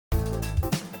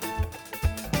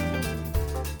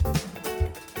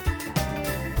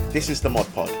This is the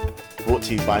ModPod, brought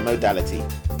to you by Modality,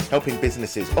 helping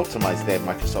businesses optimize their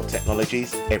Microsoft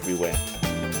technologies everywhere.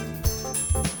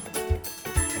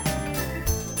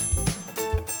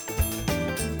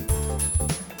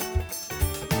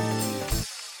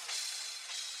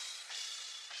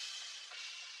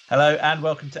 Hello and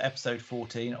welcome to episode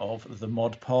 14 of the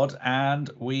ModPod, and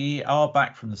we are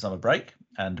back from the summer break,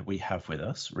 and we have with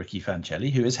us Ricky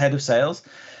Fancelli, who is Head of Sales.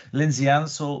 Lyndsay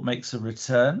Ansell makes a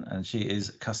return, and she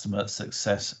is Customer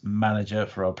Success Manager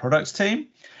for our products team.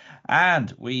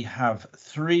 And we have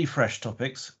three fresh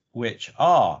topics, which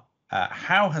are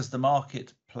how has the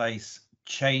marketplace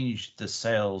changed the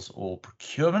sales or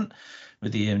procurement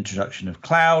with the introduction of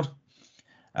cloud?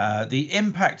 The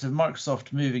impact of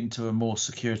Microsoft moving to a more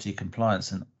security,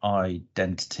 compliance and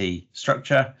identity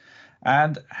structure,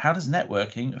 and how does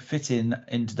networking fit in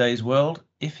today's world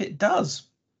if it does?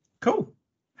 Cool.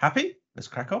 Happy? Let's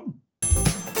crack on.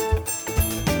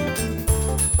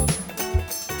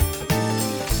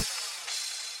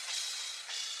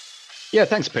 Yeah,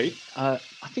 thanks, Pete. I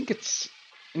think it's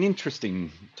an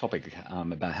interesting topic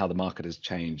about how the market has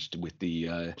changed with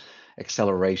the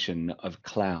acceleration of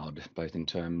cloud, both in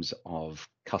terms of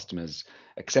customers'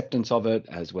 acceptance of it,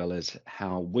 as well as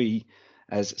how we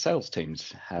as sales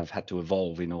teams have had to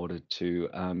evolve in order to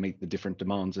meet the different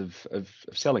demands of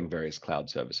selling various cloud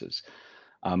services.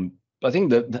 But I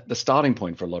think the starting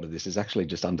point for a lot of this is actually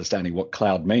just understanding what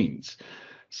cloud means.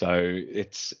 So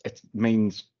it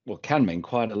means, well, can mean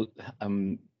quite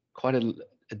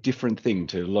a different thing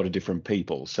to a lot of different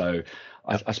people. So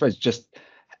I suppose just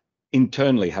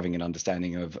internally having an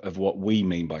understanding of what we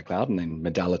mean by cloud, and then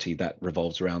Modality that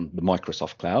revolves around the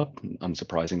Microsoft cloud,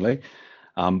 unsurprisingly.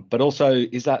 But also,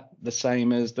 is that the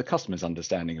same as the customer's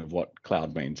understanding of what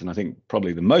cloud means? And I think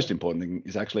probably the most important thing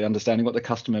is actually understanding what the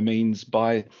customer means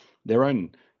by their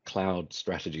own cloud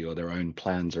strategy or their own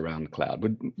plans around cloud.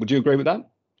 Would you agree with that?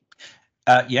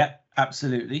 Yeah,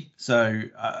 absolutely. So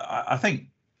I think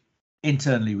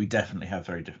internally we definitely have a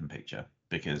very different picture,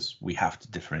 because we have to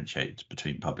differentiate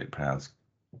between public clouds.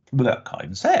 Well, I can't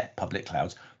even say it, public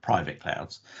clouds, private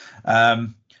clouds.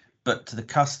 But to the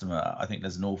customer, I think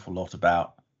there's an awful lot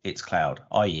about it's cloud,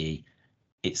 i.e.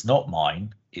 it's not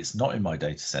mine, it's not in my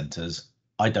data centers,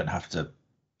 I don't have to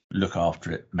look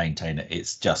after it, maintain it,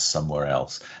 it's just somewhere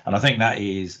else. And I think that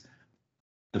is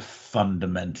the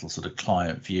fundamental sort of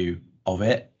client view of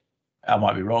it. I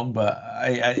might be wrong, but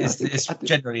it's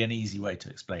generally an easy way to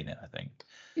explain it, I think.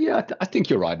 Yeah, I think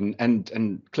you're right.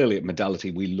 And clearly at Modality,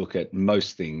 we look at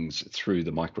most things through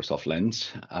the Microsoft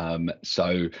lens.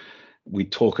 So we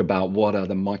talk about what are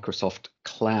the Microsoft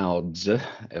clouds,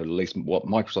 at least what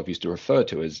Microsoft used to refer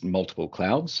to as multiple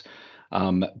clouds,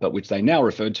 but which they now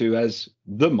refer to as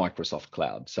the Microsoft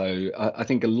cloud. So I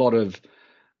think a lot of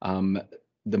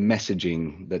the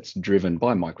messaging that's driven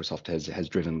by Microsoft has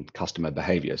driven customer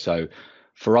behavior. So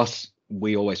for us,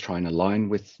 we always try and align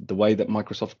with the way that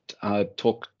Microsoft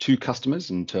talk to customers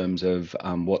in terms of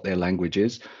what their language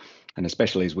is. And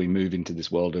especially as we move into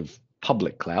this world of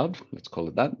public cloud, let's call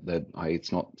it that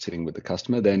it's not sitting with the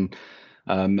customer, then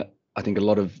I think a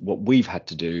lot of what we've had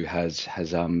to do has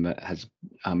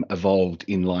evolved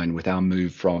in line with our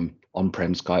move from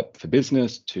on-prem Skype for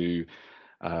Business to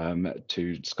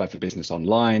Skype for Business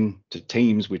Online, to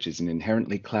Teams, which is an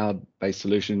inherently cloud-based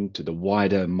solution, to the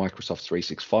wider Microsoft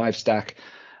 365 stack,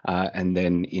 and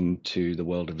then into the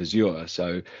world of Azure.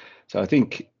 So I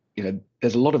think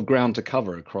there's a lot of ground to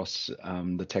cover across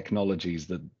the technologies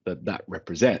that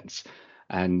represents,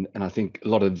 and I think a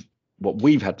lot of what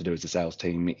we've had to do as a sales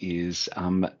team is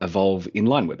evolve in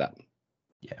line with that.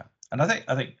 Yeah, and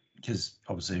I think because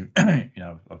obviously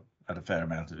I've had a fair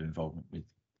amount of involvement with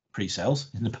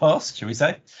pre-sales in the past, shall we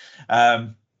say,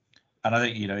 and I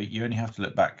think you only have to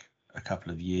look back a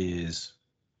couple of years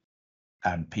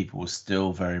and people were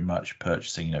still very much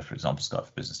purchasing, for example, Skype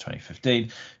for Business 2015,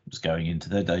 it was going into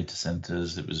their data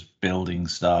centers, it was building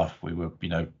stuff, we were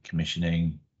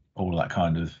commissioning all that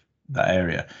kind of that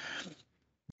area.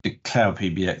 The Cloud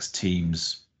PBX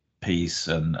Teams piece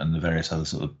and the various other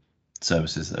sort of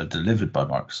services that are delivered by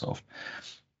Microsoft,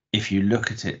 if you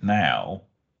look at it now,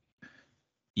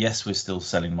 yes, we're still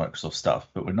selling Microsoft stuff,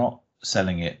 but we're not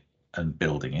selling it and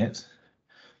building it.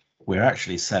 We're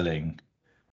actually selling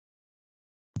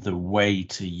the way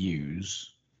to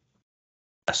use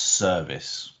a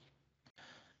service.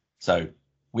 So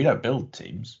we don't build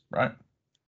Teams, right?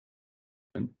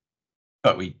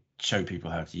 But we show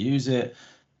people how to use it.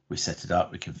 We set it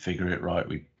up, we configure it right,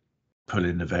 we pull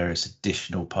in the various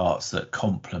additional parts that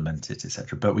complement it,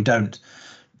 etc. But we don't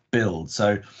build.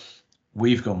 So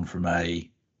we've gone from a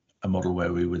model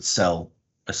where we would sell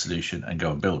a solution and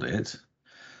go and build it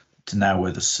to now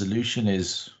where the solution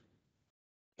is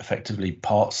effectively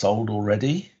part sold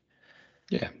already.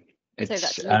 Yeah,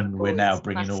 and we're now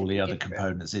bringing all the other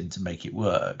components in to make it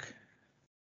work.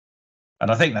 And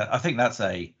I think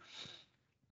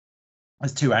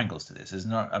there's two angles to this,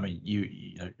 isn't there? I mean,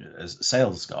 you know, as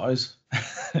sales guys,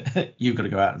 you've got to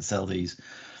go out and sell these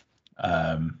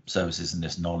services and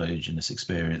this knowledge and this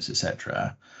experience,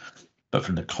 etc. But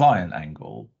from the client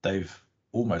angle, they've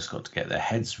almost got to get their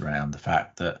heads around the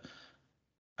fact that,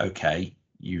 okay,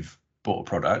 you've bought a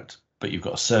product, but you've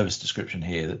got a service description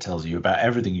here that tells you about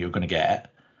everything you're going to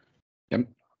get. Yep.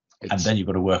 And then you've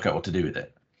got to work out what to do with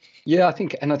it. Yeah, I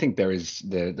think there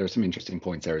are some interesting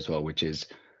points there as well, which is,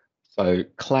 so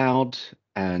cloud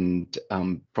and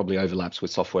probably overlaps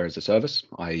with software as a service,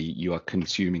 i.e. you are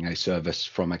consuming a service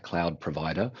from a cloud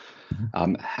provider.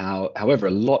 However,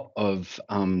 a lot of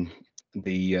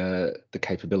the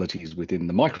capabilities within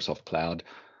the Microsoft cloud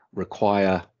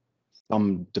require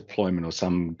some deployment or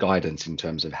some guidance in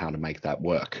terms of how to make that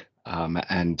work.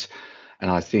 And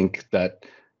I think that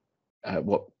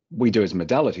what we do as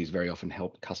modalities very often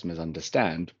help customers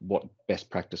understand what best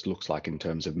practice looks like in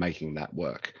terms of making that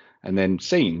work, and then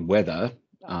seeing whether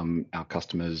our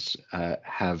customers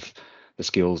have the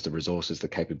skills, the resources, the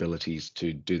capabilities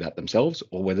to do that themselves,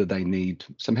 or whether they need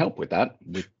some help with that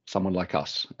with someone like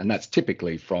us. And that's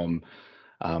typically from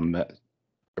a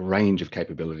range of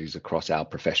capabilities across our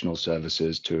professional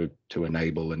services to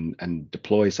enable and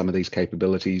deploy some of these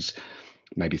capabilities,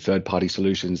 maybe third-party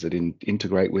solutions that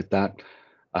integrate with that.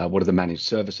 What are the managed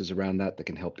services around that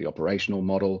can help the operational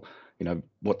model? You know,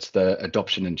 what's the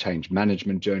adoption and change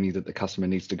management journey that the customer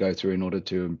needs to go through in order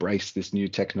to embrace this new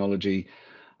technology?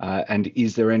 And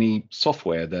is there any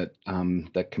software that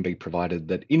that can be provided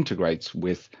that integrates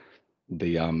with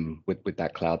the with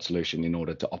that cloud solution in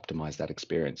order to optimize that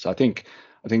experience? So I think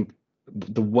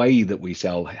the way that we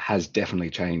sell has definitely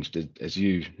changed, as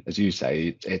you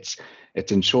say. It's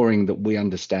ensuring that we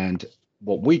understand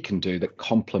what we can do that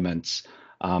complements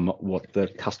what the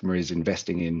customer is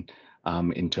investing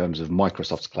in terms of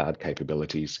Microsoft's cloud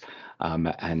capabilities,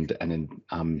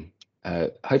 and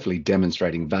hopefully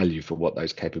demonstrating value for what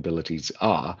those capabilities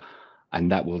are,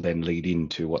 and that will then lead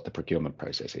into what the procurement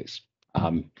process is.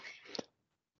 And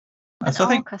so I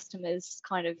think customers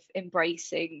kind of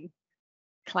embracing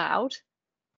cloud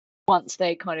once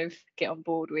they kind of get on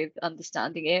board with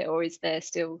understanding it, or is there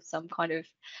still some kind of,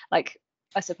 like,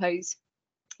 I suppose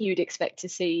you'd expect to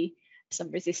see some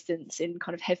resistance in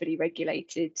kind of heavily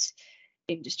regulated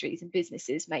industries and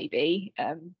businesses, maybe,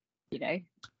 you know?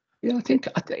 Yeah, I think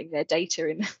putting their data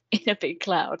in a big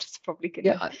cloud is probably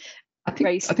going to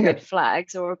raise some red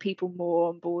flags, or are people more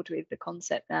on board with the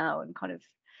concept now and kind of?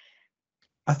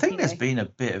 I think there's been a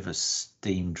bit of a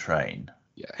steam train.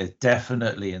 Yeah, it's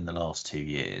definitely in the last 2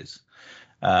 years.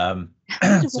 So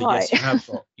yes,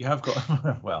 you have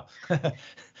got well,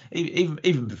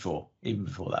 even before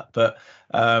that, but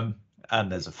and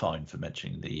there's a fine for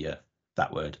mentioning the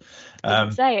that word.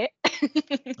 Say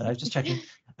it. I was just checking.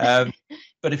 But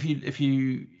if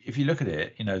you look at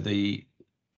it, you know, the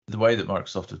way that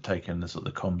Microsoft have taken the sort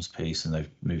of the comms piece and they've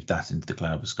moved that into the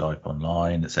cloud with Skype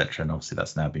Online, etc., and obviously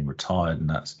that's now been retired, and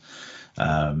that's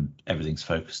everything's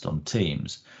focused on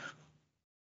Teams.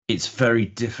 It's very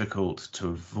difficult to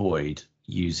avoid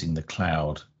using the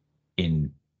cloud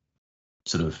in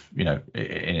sort of, you know,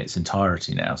 in its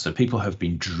entirety now. So people have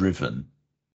been driven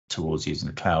towards using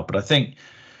the cloud, but I think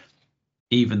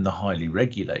even the highly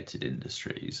regulated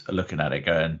industries are looking at it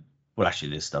going, well,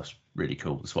 actually, this stuff's really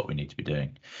cool. It's what we need to be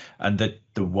doing. And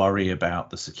the worry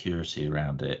about the security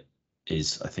around it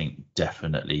is, I think,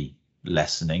 definitely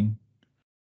lessening.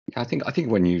 I think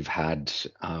when you've had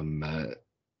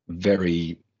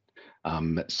very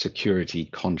security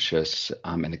conscious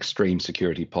and extreme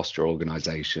security posture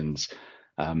organizations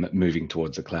moving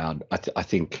towards the cloud, I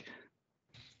think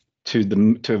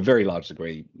to a very large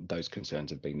degree, those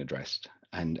concerns have been addressed.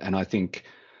 And I think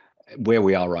where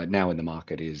we are right now in the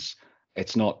market is,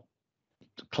 it's not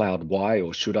cloud why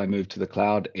or should I move to the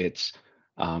cloud. It's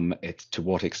to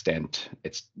what extent,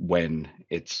 it's when,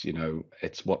 it's, you know,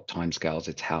 it's what timescales,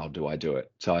 it's how do I do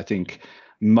it. So I think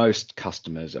most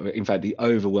customers, in fact, the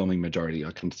overwhelming majority,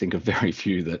 I can think of very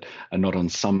few that are not on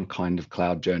some kind of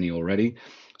cloud journey already.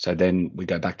 So then we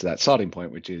go back to that starting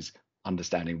point, which is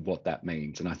understanding what that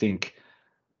means. And I think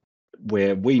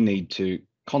where we need to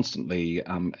constantly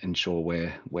ensure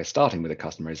we're starting with a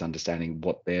customer is understanding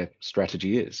what their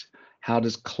strategy is. How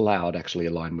does cloud actually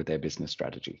align with their business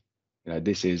strategy? You know,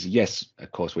 this is, yes,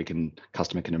 of course,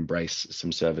 customer can embrace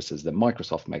some services that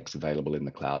Microsoft makes available in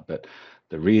the cloud, but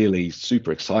the really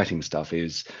super exciting stuff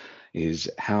is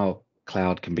how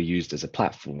cloud can be used as a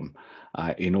platform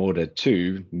in order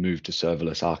to move to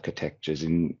serverless architectures,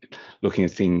 in looking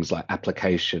at things like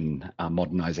application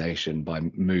modernization by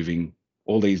moving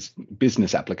all these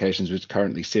business applications which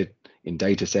currently sit in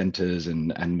data centers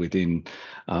and within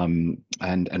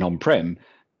and on-prem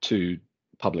to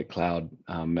public cloud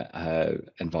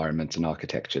environments and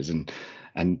architectures. And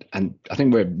I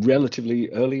think we're relatively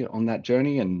early on that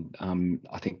journey, and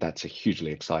I think that's a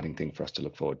hugely exciting thing for us to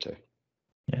look forward to.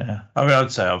 Yeah, I mean,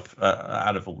 I'd say I've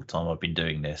out of all the time I've been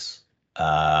doing this,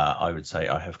 I would say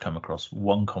I have come across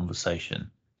one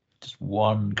conversation, just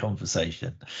one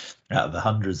conversation out of the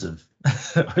hundreds of,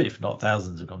 if not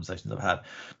thousands of conversations I've had,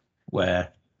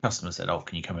 where customers said, "Oh,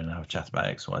 can you come in and have a chat about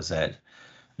X, Y, Z?"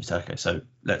 We said, "Okay, so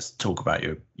let's talk about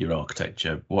your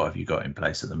architecture. What have you got in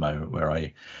place at the moment? Where are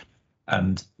you?"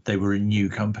 And they were a new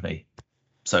company,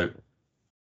 so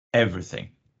everything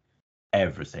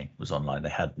was online. They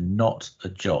had not a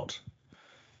jot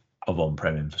of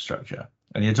on-prem infrastructure.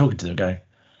 And you're talking to them going,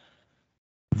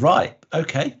 right,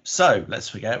 okay, so let's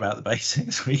forget about the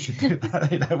basics. We can do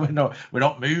that. You know, we're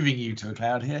not moving you to a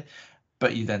cloud here.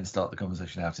 But you then start the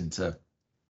conversation out into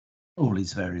all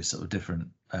these various sort of different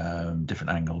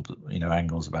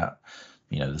angles about,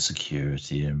 the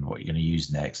security and what you're going to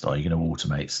use next. Are you going to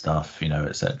automate stuff,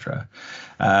 etc.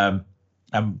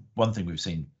 And one thing we've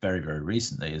seen very, very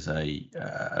recently is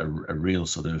a real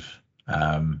sort of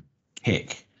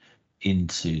kick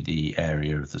into the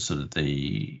area of the sort of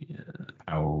the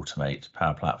Power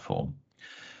Power Platform.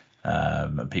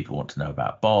 And people want to know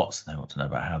about bots, and they want to know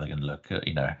about how they're going to look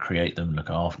at, create them, look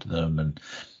after them. And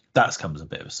that's come as a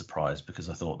bit of a surprise, because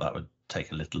I thought that would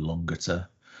take a little longer to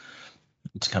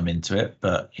come into it.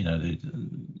 But,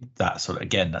 that sort of,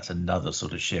 again, that's another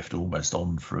sort of shift almost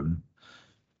on from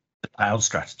the cloud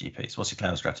strategy piece. What's your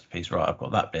cloud strategy piece? Right, I've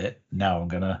got that bit. Now I'm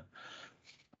going to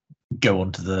go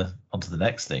onto the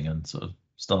next thing and sort of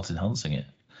start enhancing it.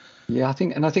 Yeah, I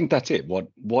think that's it.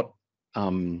 What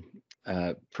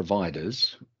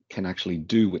providers can actually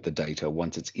do with the data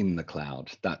once it's in the cloud,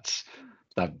 that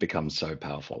becomes so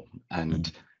powerful.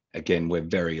 And again, we're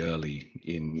very early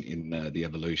in the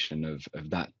evolution of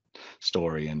that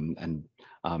story and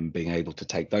being able to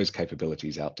take those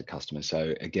capabilities out to customers.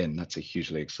 So again, that's a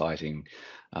hugely exciting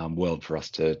world for us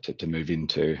to move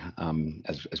into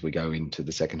as we go into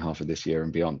the second half of this year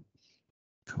and beyond.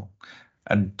 Cool.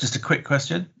 And just a quick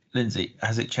question, Lyndsay,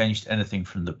 has it changed anything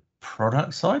from the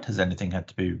product side? Has anything had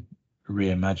to be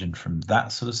reimagined from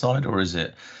that sort of side, or is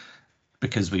it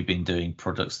because we've been doing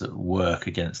products that work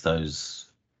against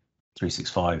those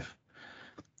 365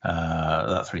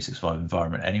 that 365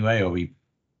 environment anyway? Are we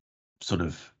sort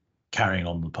of carrying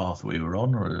on the path that we were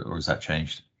on, or has that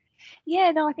changed?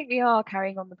 Yeah, no, I think we are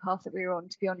carrying on the path that we were on,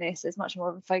 to be honest. There's much more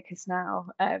of a focus now,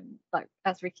 like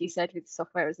as Ricky said, with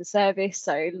software as a service.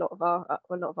 So a lot of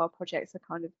our projects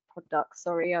are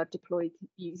are deployed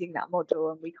using that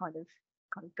model, and we kind of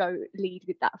go lead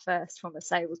with that first from a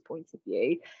sales point of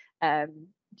view.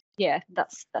 Yeah,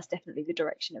 that's definitely the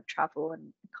direction of travel,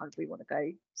 and kind of we want to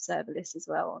go serverless as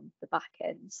well on the back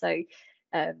end. So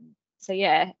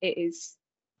yeah, it is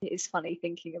funny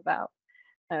thinking about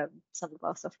some of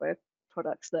our software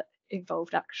products that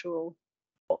involved actual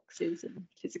boxes and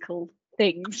physical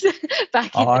things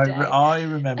back in the day. I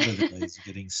remember the days of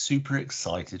getting super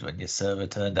excited when your server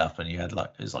turned up and you had it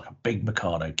was like a big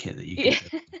Meccano kit that you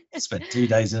could spend 2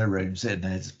 days in a room sitting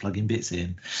there just plugging bits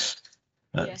in.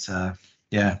 But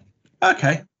yeah,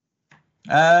 okay,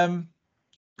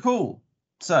 cool.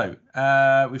 So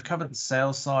we've covered the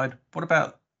sales side. What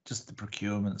about just the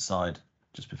procurement side,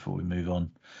 just before we move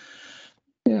on?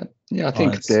 Yeah, I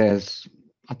think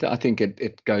I think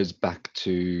it goes back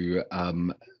to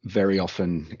very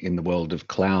often in the world of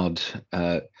cloud,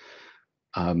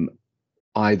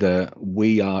 either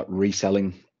we are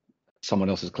reselling someone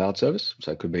else's cloud service,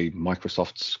 so it could be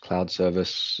Microsoft's cloud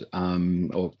service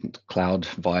or cloud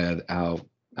via our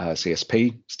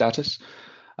CSP status,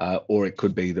 or it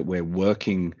could be that we're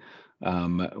working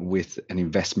with an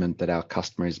investment that our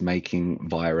customer is making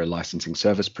via a licensing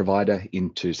service provider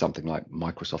into something like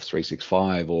Microsoft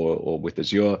 365 or with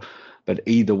Azure. But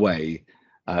either way,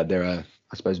 there are,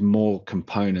 I suppose, more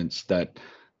components that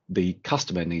the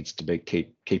customer needs to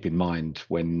keep in mind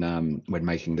when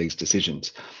making these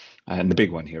decisions. And the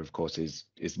big one here, of course, is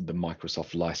the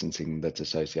Microsoft licensing that's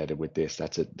associated with this.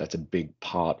 That's a big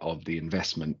part of the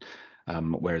investment.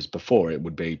 Whereas before it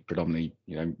would be predominantly,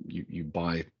 you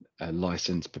buy a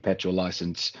license, perpetual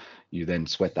license, you then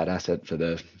sweat that asset for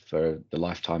the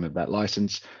lifetime of that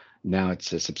license. Now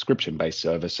it's a subscription-based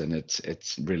service, and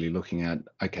it's really looking at,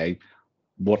 okay,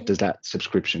 what does that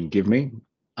subscription give me?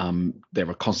 there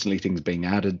are constantly things being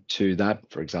added to that.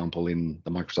 For example, in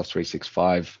the Microsoft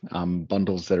 365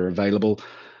 bundles that are available,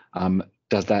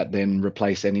 does that then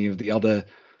replace any of the other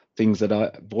things that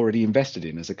I've already invested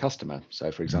in as a customer? So,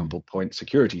 for example, point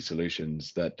security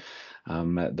solutions that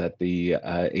the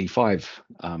E5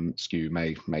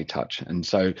 SKU may touch. And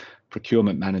so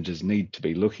procurement managers need to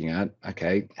be looking at,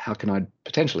 okay, how can I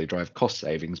potentially drive cost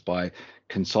savings by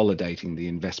consolidating the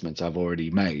investments I've already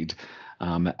made,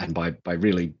 and by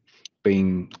really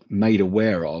being made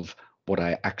aware of what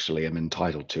I actually am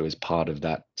entitled to as part of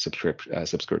that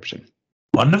subscription.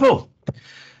 Wonderful.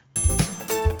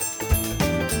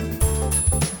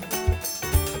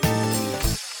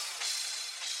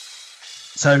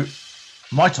 So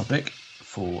my topic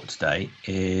for today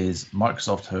is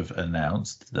Microsoft have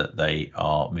announced that they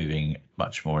are moving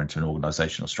much more into an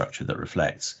organizational structure that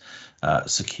reflects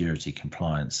security,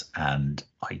 compliance, and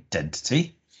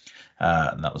identity.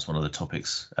 And that was one of the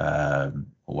topics, or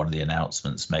one of the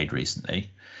announcements made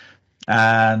recently.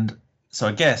 And so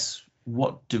I guess,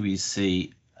 what do we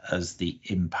see as the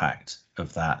impact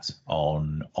of that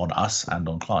on us and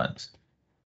on clients?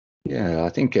 Yeah, I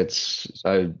think it's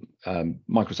so.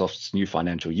 Microsoft's new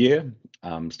financial year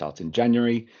starts in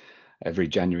January. Every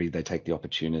January, they take the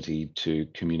opportunity to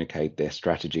communicate their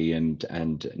strategy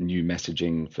and new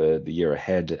messaging for the year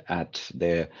ahead at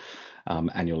their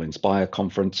annual Inspire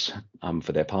conference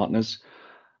for their partners.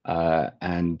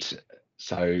 And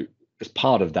so, as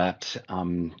part of that,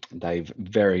 they've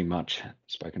very much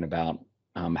spoken about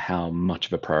how much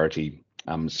of a priority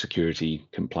security,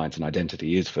 compliance, and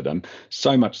identity is for them.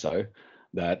 So much so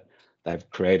that they've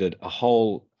created a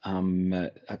whole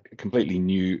a completely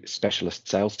new specialist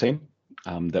sales team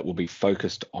that will be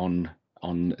focused on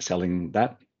selling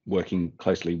that, working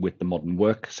closely with the modern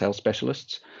work sales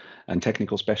specialists and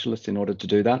technical specialists in order to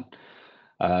do that,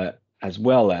 as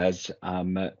well as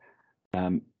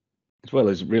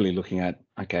really looking at,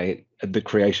 okay, the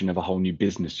creation of a whole new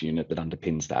business unit that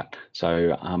underpins that.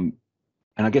 So,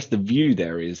 and I guess the view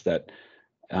there is that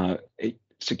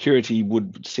security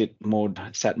would sat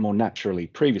more naturally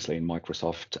previously in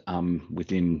Microsoft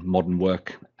within modern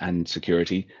work and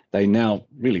security. They now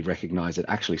really recognize that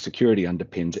actually security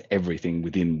underpins everything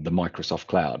within the Microsoft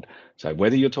cloud. So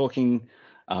whether you're talking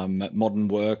modern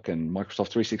work and Microsoft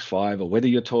 365, or whether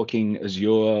you're talking Azure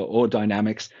or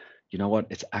Dynamics, you know what?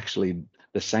 It's actually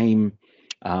the same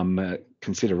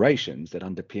considerations that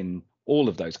underpin all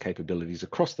of those capabilities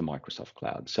across the Microsoft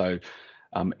cloud. So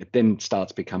it then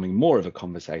starts becoming more of a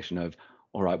conversation of,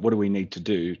 all right, what do we need to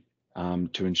do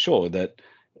to ensure that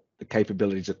the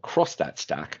capabilities across that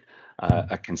stack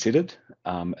are considered,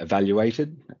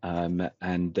 evaluated, and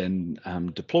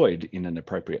then deployed in an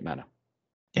appropriate manner.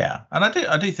 Yeah, and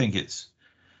I do think it's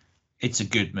a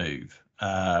good move.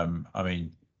 I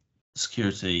mean,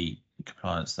 security,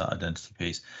 compliance, that identity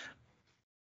piece,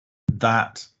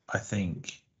 that I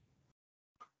think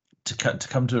to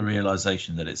come to a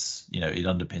realization that it's, it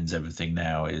underpins everything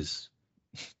now is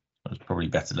probably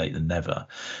better late than never.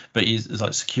 But it's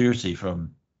like security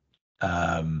from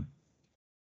from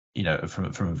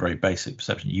a very basic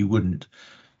perception. You wouldn't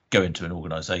go into an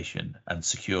organization and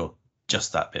secure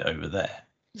just that bit over there.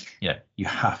 You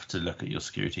have to look at your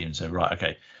security and say, right,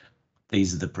 okay,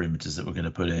 these are the perimeters that we're going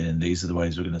to put in. These are the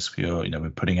ways we're going to secure. We're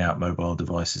putting out mobile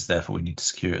devices, therefore we need to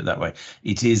secure it that way.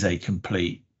 It is a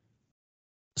complete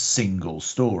single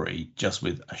story, just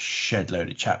with a shed load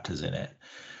of chapters in it.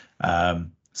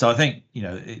 So I think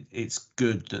it's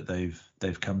good that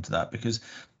they've come to that, because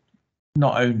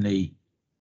not only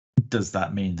does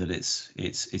that mean that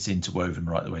it's interwoven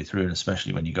right the way through, and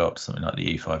especially when you go up to something like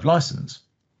the E5 license.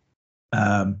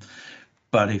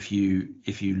 But if you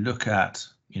look at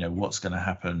what's going to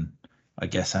happen, I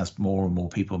guess, as more and more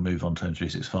people move on to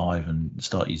M365 and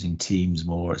start using Teams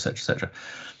more, etc.,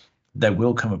 there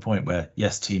will come a point where,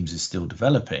 yes, Teams is still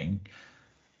developing,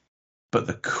 but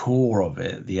the core of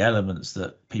it, the elements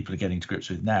that people are getting to grips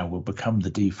with now, will become the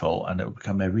default, and it will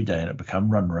become every day, and it will become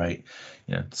run rate,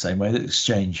 the same way that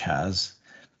Exchange has.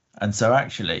 And so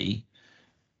actually,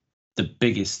 the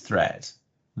biggest threat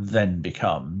then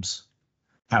becomes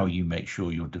how you make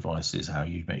sure your devices, how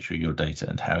you make sure your data,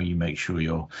 and how you make sure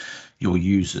your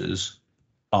users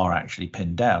are actually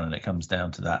pinned down. And it comes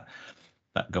down to that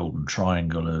golden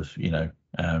triangle of,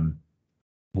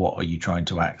 what are you trying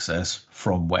to access,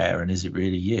 from where, and is it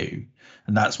really you?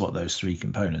 And that's what those three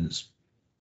components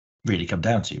really come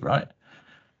down to, right?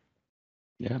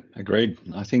 Yeah, agreed.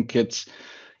 I think it's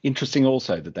interesting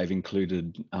also that they've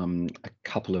included a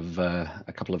couple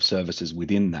of services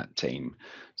within that team.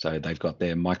 So they've got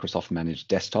their Microsoft Managed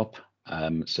Desktop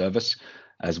service,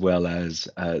 as well as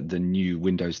the new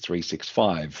Windows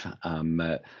 365,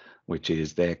 which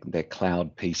is their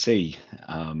cloud PC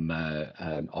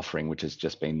offering, which has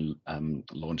just been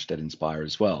launched at Inspire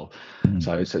as well.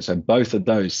 So both of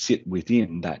those sit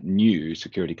within that new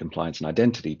security, compliance, and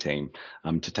identity team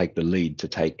to take the lead, to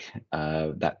take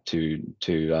that to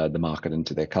the market and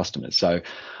to their customers. So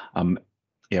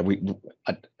yeah,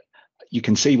 you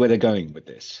can see where they're going with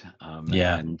this,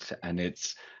 and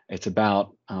it's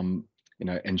about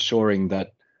ensuring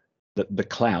that the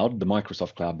cloud, the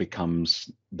Microsoft cloud,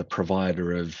 becomes the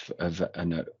provider of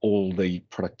all the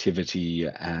productivity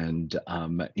and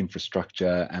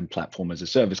infrastructure and platform as a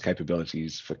service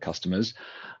capabilities for customers,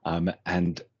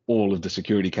 and all of the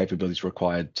security capabilities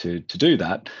required to do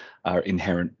that are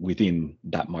inherent within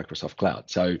that Microsoft cloud.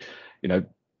 So,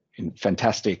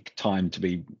 fantastic time to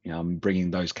be bringing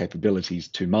those capabilities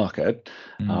to market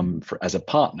as a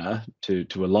partner to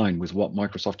align with what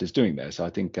Microsoft is doing there. So I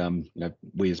think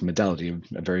we as Modality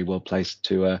are very well placed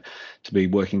to be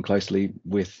working closely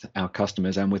with our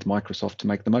customers and with Microsoft to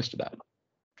make the most of that.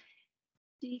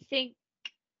 Do you think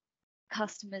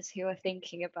customers who are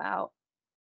thinking about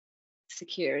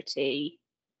security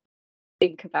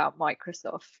think about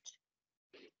Microsoft,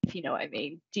 if you know what I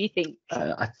mean? Do you think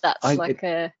that's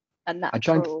a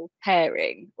natural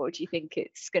pairing, or do you think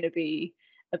it's going to be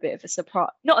a bit of a surprise?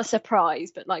 Not a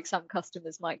surprise, but like some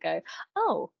customers might go,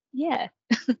 "Oh, yeah,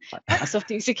 Microsoft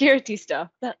do security stuff."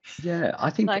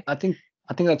 I think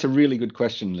that's a really good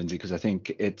question, Lyndsay, because I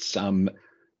think it's and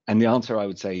the answer I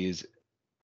would say is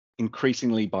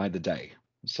increasingly by the day.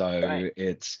 So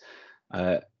it's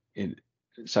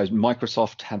so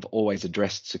Microsoft have always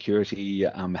addressed security,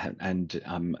 and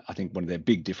I think one of their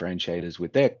big differentiators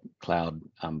with their cloud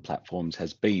platforms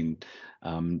has been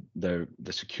the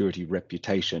security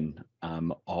reputation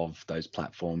of those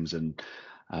platforms and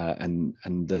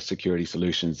the security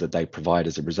solutions that they provide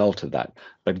as a result of that.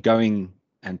 But going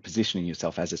and positioning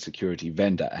yourself as a security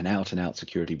vendor, an out-and-out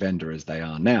security vendor as they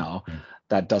are now,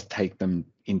 that does take them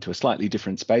into a slightly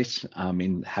different space,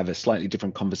 have a slightly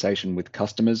different conversation with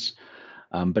customers.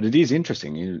 But it is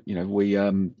interesting,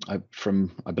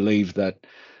 I believe that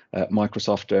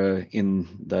Microsoft are in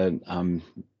the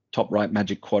top right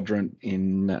magic quadrant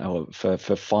for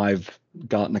 5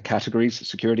 Gartner categories,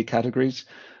 security categories.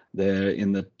 They're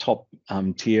in the top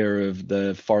tier of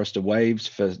the Forrester Waves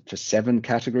for 7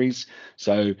 categories.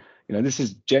 So this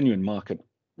is genuine market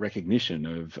recognition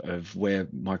of where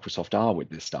Microsoft are with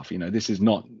this stuff. This is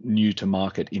not new to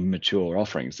market, immature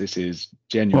offerings. This is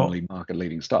genuinely market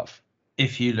leading stuff.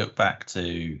 If you look back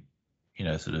to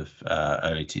sort of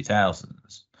early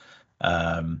 2000s,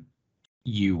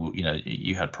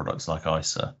 you had products like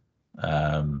ISA,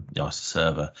 the ISA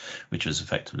server, which was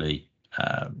effectively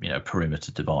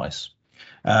perimeter device,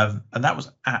 and that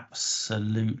was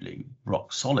absolutely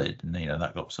rock solid. And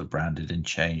that got sort of branded and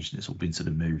changed, and it's all been sort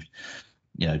of moved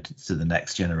to the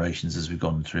next generations as we've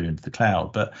gone through into the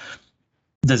cloud. But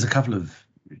there's a couple of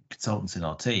consultants in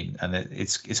our team, and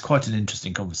it's quite an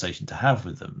interesting conversation to have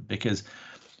with them, because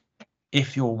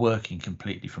if you're working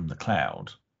completely from the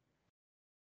cloud,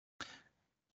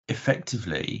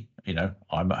 effectively,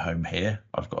 I'm at home here,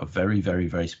 I've got a very, very,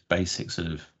 very basic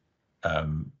sort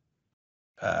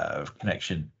of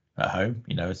connection at home.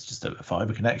 It's just a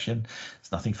fiber connection,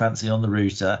 it's nothing fancy on the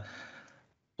router.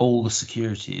 All the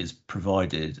security is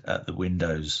provided at the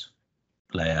Windows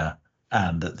layer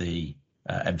and at the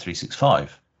M365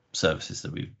 services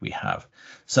that we have.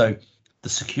 So the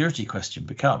security question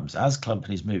becomes, as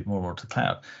companies move more and more to the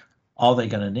cloud, are they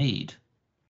going to need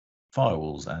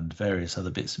firewalls and various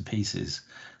other bits and pieces,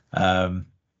 or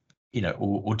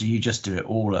do you just do it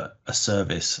all at a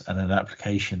service and an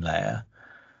application layer?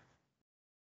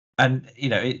 And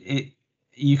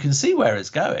you can see where it's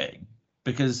going,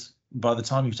 because by the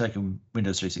time you've taken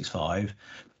Windows 365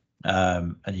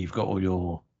 and you've got all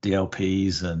your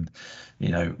DLPs and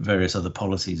various other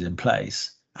policies in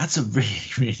place, that's a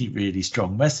really, really, really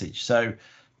strong message. So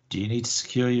do you need to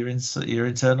secure your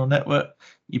internal network?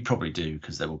 You probably do,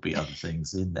 because there will be other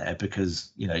things in there,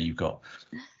 because you've got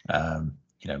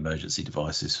emergency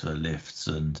devices for lifts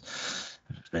and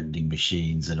vending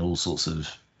machines and all sorts of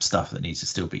stuff that needs to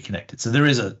still be connected. So there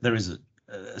is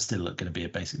still going to be a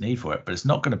basic need for it, but it's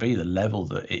not going to be the level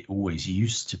that it always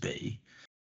used to be.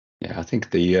 Yeah, I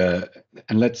think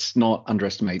and let's not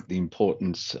underestimate the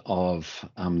importance of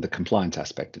the compliance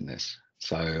aspect in this.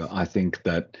 So I think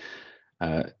that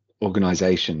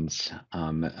organizations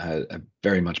are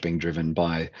very much being driven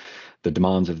by the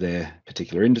demands of their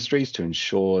particular industries to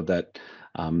ensure that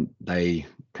they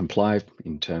comply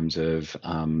in terms of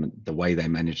the way they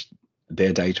manage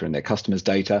their data and their customers'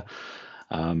 data.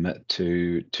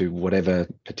 to whatever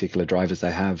particular drivers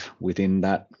they have within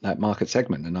that market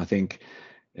segment. And I think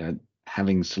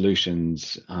having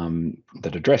solutions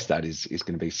that address that is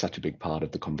going to be such a big part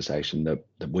of the conversation that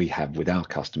we have with our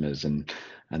customers and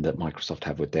that Microsoft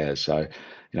have with theirs. So,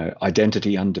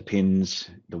 identity underpins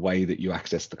the way that you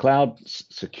access the cloud.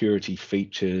 Security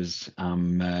features,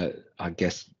 I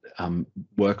guess,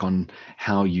 work on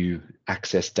how you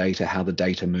access data, how the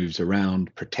data moves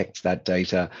around, protects that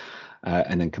data,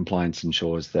 and then compliance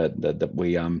ensures that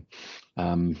we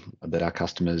that our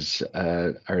customers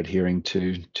are adhering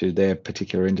to their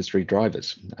particular industry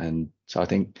drivers. And so I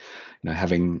think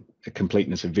having a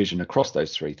completeness of vision across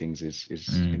those three things is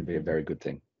going to be a very good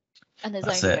thing. And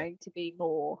there's only going to be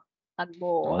more and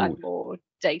more and more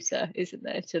data, isn't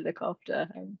there, to look after?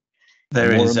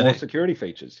 There more is and more security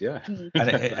features, yeah.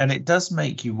 And it does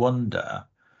make you wonder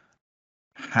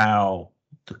how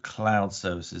the cloud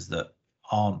services that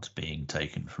aren't being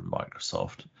taken from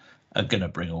Microsoft are going to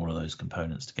bring all of those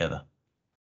components together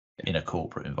in a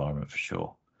corporate environment, for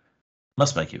sure.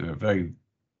 Must make it very,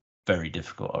 very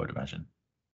difficult, I would imagine.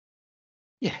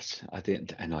 Yes, I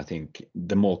think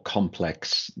the more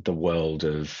complex the world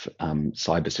of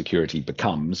cybersecurity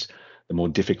becomes, the more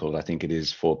difficult I think it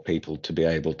is for people to be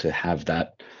able to have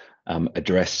that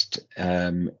addressed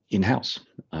in-house.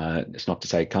 It's not to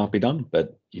say it can't be done,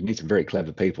 but you need some very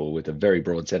clever people with a very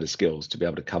broad set of skills to be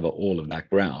able to cover all of that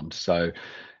ground. So,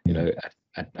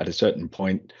 at a certain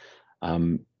point,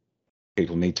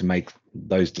 people need to make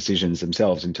those decisions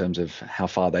themselves in terms of how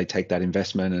far they take that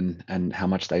investment and how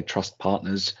much they trust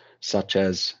partners such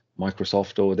as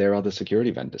Microsoft or their other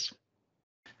security vendors.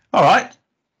 All right.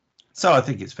 So I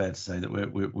think it's fair to say that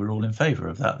we're all in favour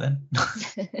of that then.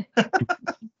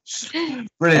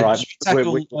 Brilliant. Right. Should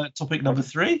we tackle topic number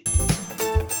 3?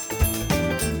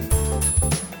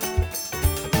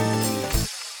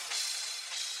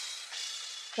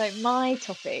 So my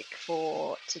topic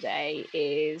for today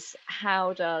is,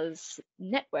 how does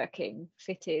networking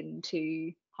fit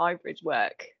into hybrid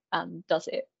work, and does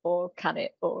it, or can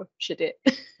it, or should it?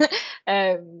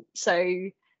 So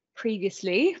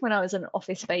previously, when I was an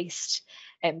office-based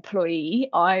employee,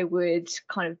 I would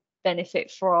kind of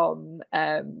benefit from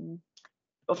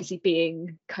obviously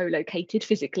being co-located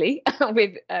physically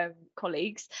with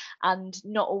colleagues, and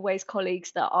not always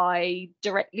colleagues that I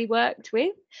directly worked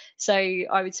with. So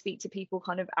I would speak to people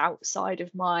kind of outside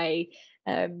of my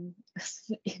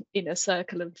inner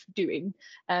circle of doing,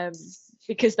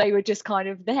 because they were just kind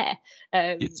of there.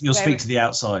 You'll speak to the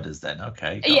outsiders then,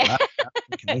 okay? Yeah,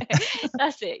 okay.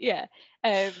 That's it. Yeah,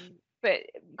 but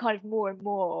kind of more and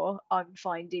more, I'm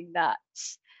finding that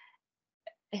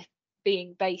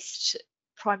being based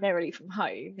primarily from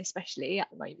home, especially at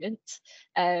the moment,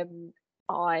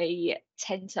 I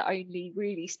tend to only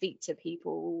really speak to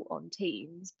people on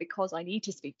Teams because I need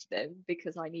to speak to them,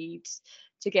 because I need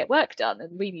to get work done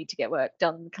and we need to get work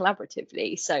done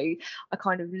collaboratively. So I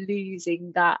kind of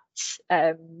losing that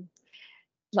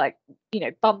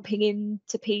bumping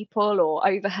into people or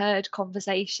overheard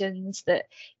conversations that,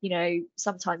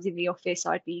 sometimes in the office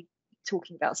I'd be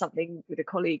talking about something with a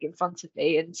colleague in front of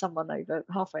me, and someone over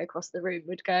halfway across the room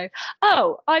would go,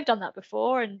 "Oh, I've done that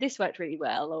before and this worked really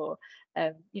well," or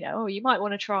 "Oh, you might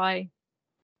want to try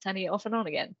turning it off and on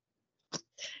again."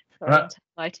 Sorry,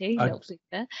 IT, little bleep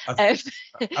there.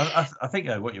 I think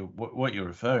what you're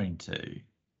referring to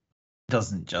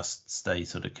doesn't just stay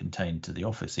sort of contained to the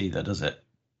office either, does it?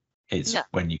 It's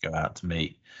when you go out to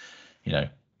meet,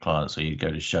 clients, or you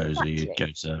go to shows, or you go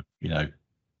to,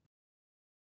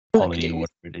 Poly or whatever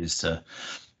it is to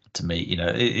meet.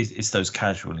 It's those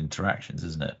casual interactions,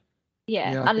 isn't it?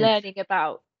 Yeah, and learning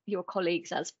about your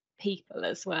colleagues as people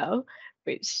as well,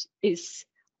 which is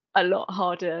a lot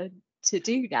harder to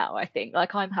do now, I think.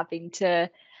 Like, I'm having to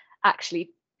actually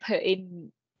put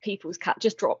in people's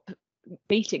just drop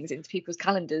meetings into people's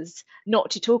calendars,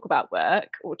 not to talk about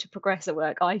work or to progress a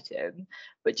work item,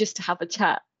 but just to have a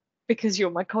chat because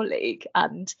you're my colleague.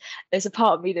 And there's a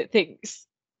part of me that thinks,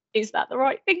 is that the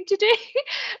right thing to do?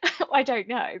 I don't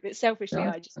know, but selfishly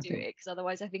I just do it because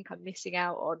otherwise I think I'm missing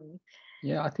out on.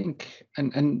 Yeah, I think,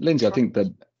 and Lyndsay, I think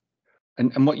that,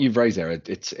 and what you've raised there,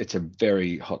 it's a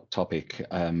very hot topic,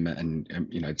 and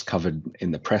it's covered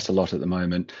in the press a lot at the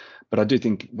moment. But I do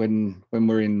think when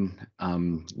we're in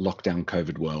lockdown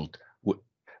COVID world,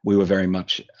 we were very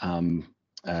much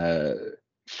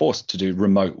forced to do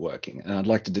remote working. And I'd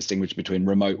like to distinguish between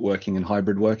remote working and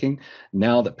hybrid working.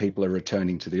 Now that people are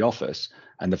returning to the office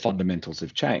and the fundamentals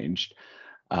have changed,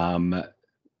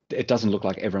 it doesn't look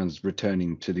like everyone's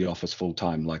returning to the office full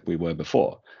time like we were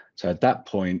before. So at that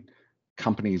point,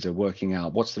 companies are working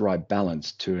out what's the right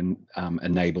balance to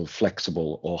enable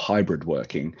flexible or hybrid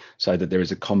working, so that there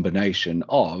is a combination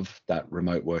of that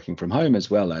remote working from home,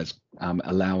 as well as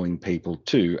allowing people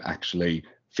to actually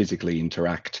physically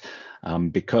interact,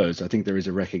 because I think there is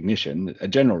a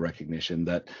general recognition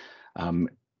that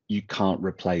you can't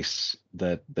replace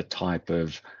the type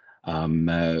of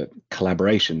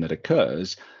collaboration that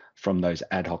occurs from those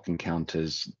ad hoc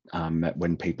encounters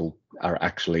when people are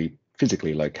actually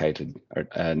physically located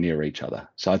near each other.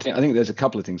 So I think there's a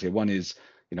couple of things here. One is,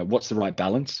 what's the right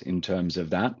balance in terms of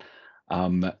that,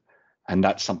 and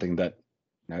that's something that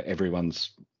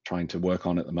everyone's trying to work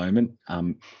on at the moment.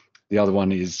 The other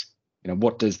one is,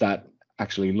 what does that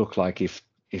actually look like if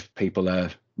people are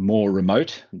more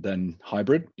remote than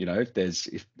hybrid? If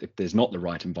there's not the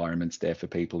right environments there for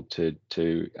people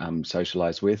to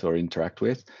socialize with or interact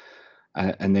with,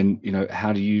 and then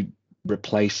how do you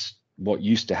replace what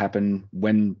used to happen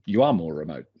when you are more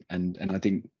remote? And I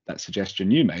think that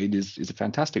suggestion you made is a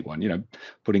fantastic one.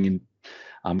 Putting in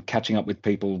catching up with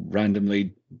people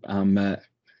randomly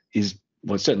is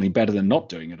certainly better than not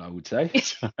doing it, I would say.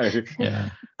 So,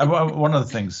 yeah. And one of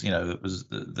the things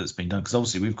that's been done, because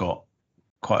obviously we've got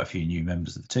quite a few new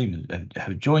members of the team that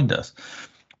have joined us,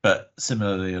 but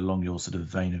similarly along your sort of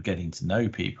vein of getting to know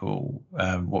people,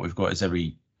 what we've got is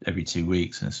every 2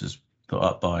 weeks, and this was put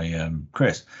up by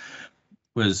Chris,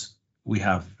 was we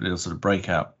have little sort of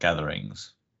breakout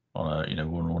gatherings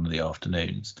on one of the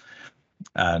afternoons,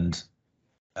 and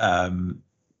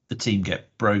the team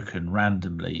get broken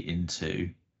randomly into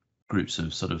groups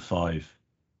of sort of 5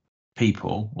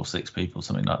 people or 6 people,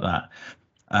 something like that,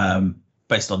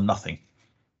 based on nothing.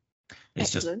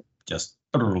 It's Excellent. just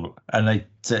and they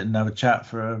sit and have a chat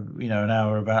for an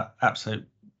hour about absolute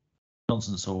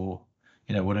nonsense or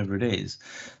whatever it is.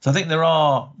 So I think there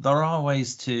are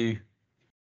ways to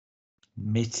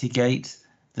mitigate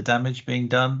the damage being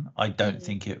done. I don't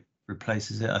think it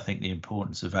replaces it. I think the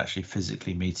importance of actually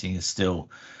physically meeting is still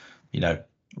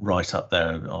right up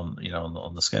there on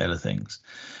the scale of things.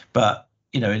 But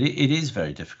it is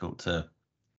very difficult to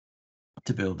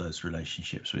build those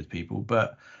relationships with people,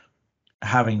 but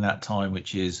having that time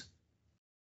which is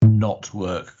not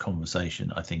work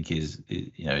conversation, I think is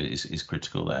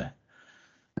critical there.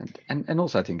 And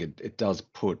also I think it does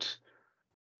put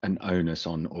an onus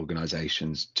on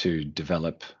organizations to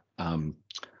develop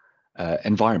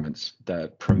environments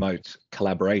that promote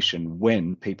collaboration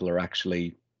when people are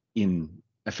actually in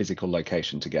a physical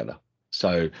location together.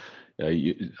 So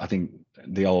I think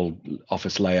the old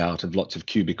office layout of lots of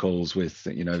cubicles with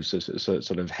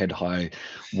sort of head high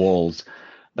walls,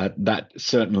 that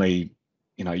certainly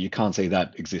you can't see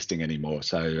that existing anymore.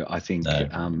 So I think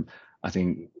I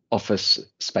think office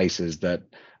spaces that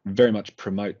very much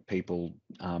promote people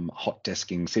hot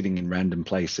desking, sitting in random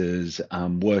places,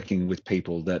 working with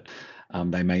people that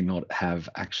they may not have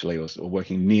actually, or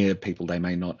working near people they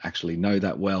may not actually know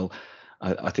that well.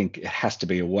 I think it has to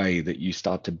be a way that you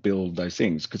start to build those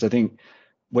things, because I think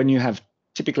when you have,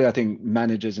 typically I think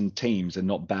managers and teams are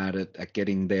not bad at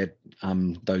getting their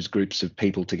those groups of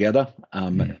people together.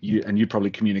 You probably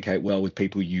communicate well with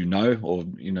people or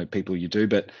people you do,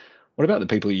 but what about the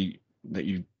people that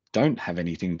you don't have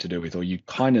anything to do with, or you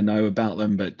kind of know about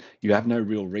them but you have no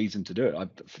real reason to do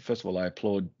it? First of all, I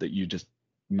applaud that you just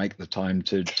make the time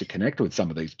to connect with some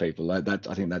of these people. I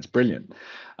think that's brilliant.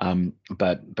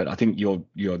 But I think you're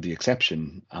the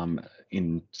exception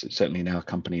certainly in our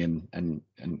company and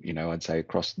I'd say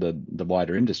across the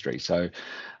wider industry. So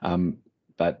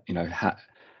but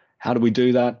how do we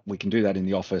do that? We can do that in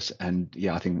the office, and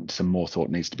I think some more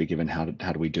thought needs to be given how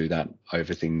do we do that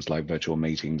over things like virtual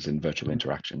meetings and virtual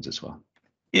interactions as well.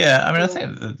 Yeah, I mean, I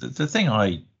think the thing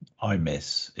I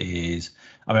miss is,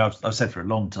 I mean, I've said for a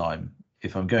long time,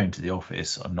 if I'm going to the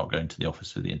office, I'm not going to the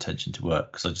office with the intention to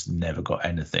work, because I just never got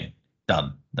anything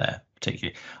done there.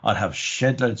 Particularly, I'd have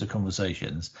shed loads of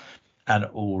conversations, and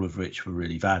all of which were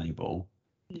really valuable,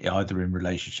 either in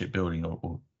relationship building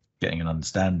or getting an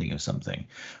understanding of something.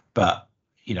 But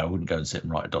I wouldn't go and sit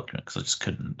and write a document because I just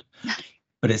couldn't.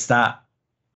 But it's that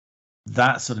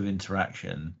sort of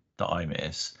interaction that I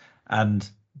miss, and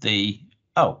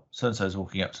so and so's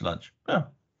walking up to lunch. Oh,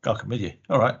 I'll come with you.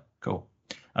 All right, cool.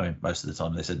 I mean, most of the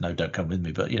time they said no, don't come with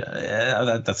me. But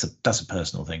that's a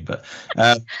personal thing. But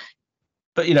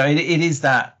it is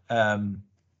that.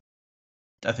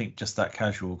 I think just that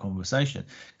casual conversation.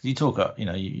 You talk up,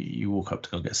 you walk up to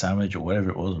go get a sandwich or whatever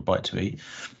it was, or a bite to eat.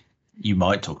 You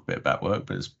might talk a bit about work,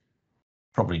 but it's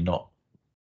probably not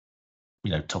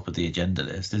top of the agenda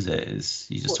list, is it? Is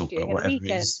you just talk about whatever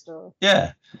it is. Or...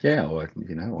 Yeah, or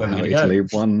or how Italy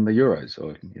won the Euros,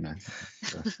 or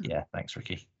Yeah, thanks,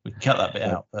 Ricky. We can cut that bit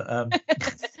out. But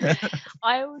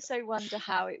I also wonder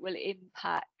how it will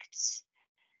impact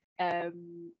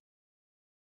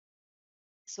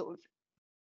sort of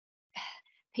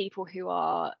people who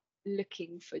are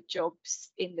looking for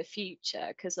jobs in the future,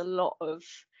 because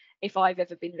if I've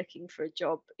ever been looking for a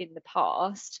job in the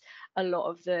past, a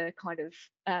lot of the kind of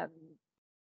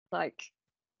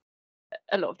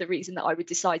a lot of the reason that I would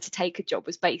decide to take a job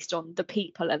was based on the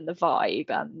people and the vibe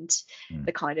and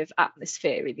the kind of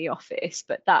atmosphere in the office,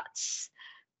 but that's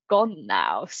gone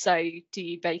now. So do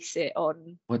you base it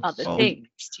on other things?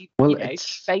 Do you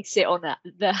base it on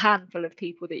the handful of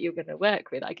people that you're going to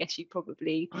work with? I guess you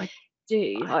probably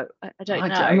do. I don't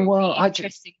know. It'd be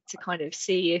interesting to kind of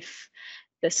see if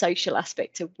the social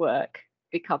aspect of work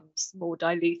becomes more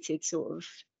diluted sort of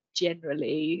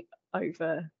generally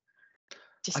over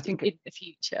in the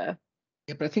future.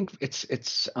 Yeah, but I think it's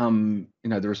the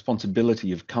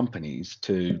responsibility of companies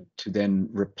to then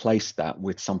replace that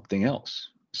with something else.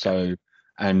 So,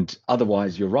 and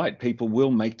otherwise, you're right, people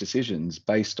will make decisions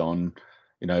based on,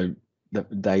 that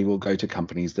they will go to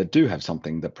companies that do have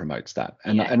something that promotes that.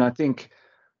 And I think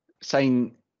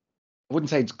I wouldn't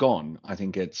say it's gone. I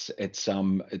think it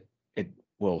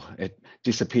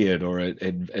disappeared, or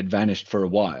it vanished for a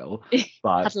while,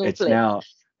 but it's now.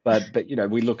 But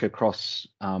we look across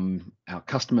our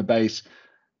customer base.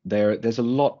 There's a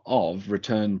lot of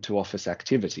return to office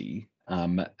activity,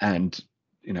 and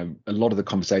a lot of the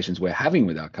conversations we're having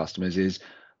with our customers is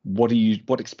what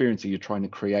experience are you trying to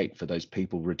create for those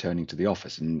people returning to the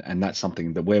office, and that's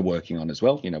something that we're working on as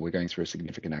well. We're going through a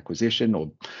significant acquisition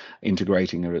or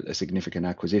integrating a significant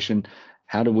acquisition.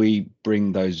 How do we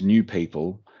bring those new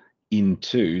people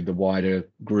into the wider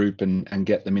group and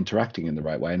get them interacting in the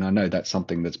right way? And I know that's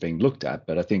something that's being looked at,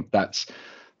 but I think that's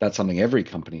something every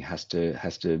company has to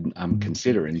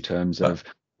consider in terms of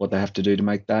what they have to do to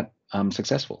make that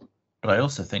successful. But I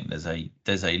also think there's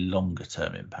a longer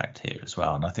term impact here as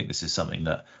well, and I think this is something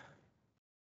that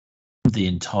the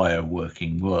entire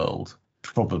working world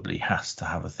probably has to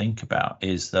have a think about.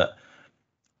 Is that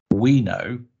we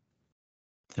know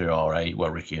through our age,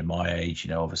 well, Ricky and my age,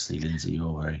 obviously Lyndsay,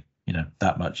 you're very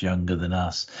that much younger than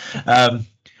us,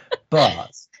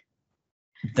 but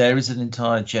there is an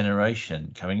entire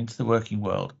generation coming into the working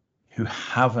world who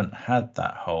haven't had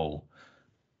that whole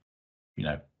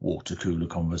water cooler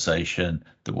conversation,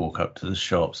 the walk up to the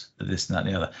shops, the this and that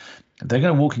and the other. They're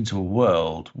going to walk into a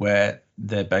world where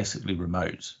they're basically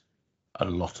remote a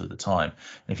lot of the time,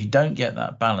 and if you don't get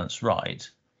that balance right,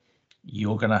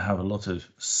 you're going to have a lot of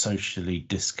socially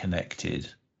disconnected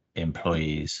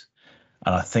employees.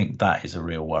 And I think that is a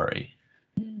real worry.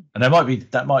 And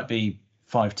that might be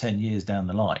 5-10 years down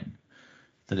the line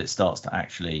that it starts to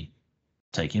actually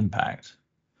take impact.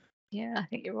 Yeah, I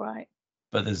think you're right.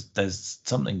 But there's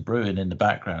something brewing in the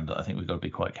background that I think we've got to be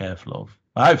quite careful of.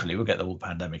 Hopefully we'll get the whole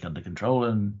pandemic under control,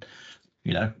 and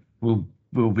we'll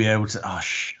be able to. I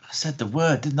said the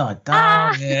word, didn't I?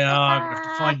 I'm gonna have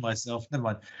to find myself. Never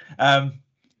mind.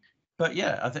 But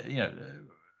yeah, I think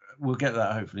we'll get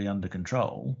that hopefully under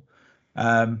control.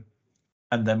 And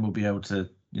then we'll be able to,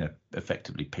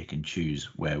 effectively pick and choose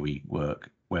where we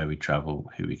work, where we travel,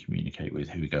 who we communicate with,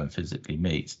 who we go and physically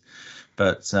meet.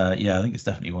 But I think it's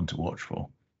definitely one to watch for.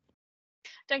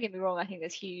 Don't get me wrong, I think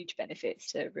there's huge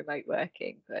benefits to remote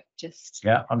working, but just...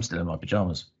 Yeah, I'm still in my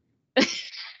pajamas.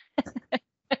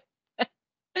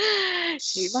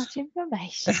 Too much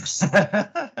information.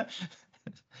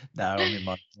 No,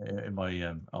 I'm in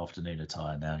my afternoon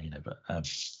attire now, but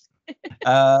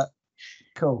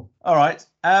cool. All right.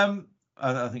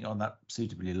 I think on that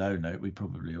suitably low note, we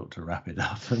probably ought to wrap it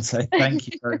up and say thank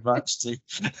you very much to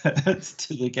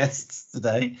the guests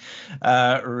today.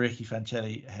 Ricky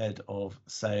Fancelli, Head of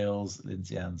Sales,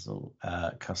 Lyndsay Ansell,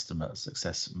 Customer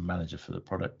Success Manager for the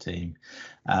product team.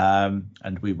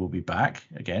 And we will be back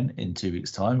again in 2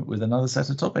 weeks' time with another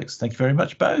set of topics. Thank you very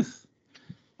much, both.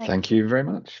 Thank you very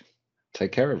much.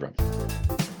 Take care, everyone.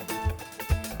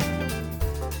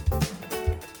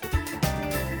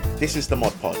 This is the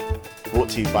ModPod, brought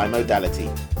to you by Modality,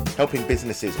 helping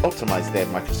businesses optimize their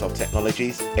Microsoft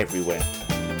technologies everywhere.